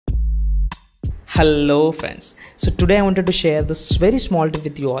Hello friends, so today I wanted to share this very small tip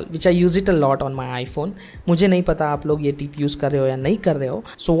with you all which I use it a lot on my iPhone. मुझे नहीं पता आप लोग ये tip use कर रहे हो या नहीं कर रहे हो.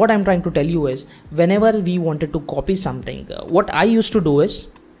 So what I'm trying to tell you is whenever we wanted to copy something, what I used to do is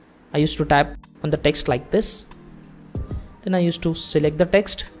I used to tap on the text like this, then I used to select the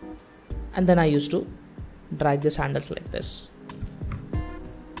text and then I used to drag this handles like this.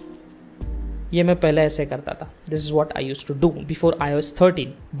 ये मैं पहले ऐसे करता था. This is what I used to do before iOS 13.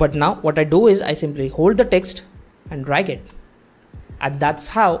 But now what I do is I simply hold the text and drag it. And that's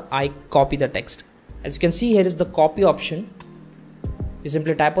how I copy the text. As you can see, here is the copy option. You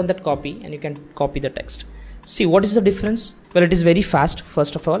simply tap on that copy and you can copy the text. See, what is the difference? Well, it is very fast,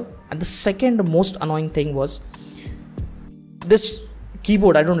 first of all. And the second most annoying thing was this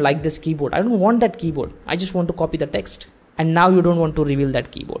keyboard. I don't like this keyboard. I don't want that keyboard. I just want to copy the text. And now you don't want to reveal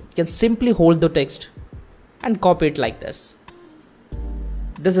that keyboard. You can simply hold the text and copy it like this.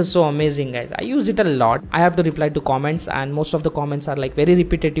 This is so amazing, guys. I use it a lot. I have to reply to comments and most of the comments are like very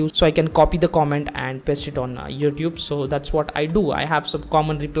repetitive. So I can copy the comment and paste it on YouTube. So that's what I do. I have some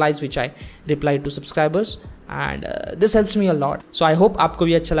common replies which I reply to subscribers and this helps me a lot. So I hope आपको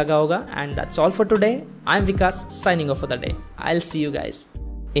भी अच्छा लगा होगा. And that's all for today. I'm Vikas signing off for the day. I'll see you guys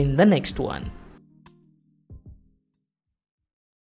in the next one.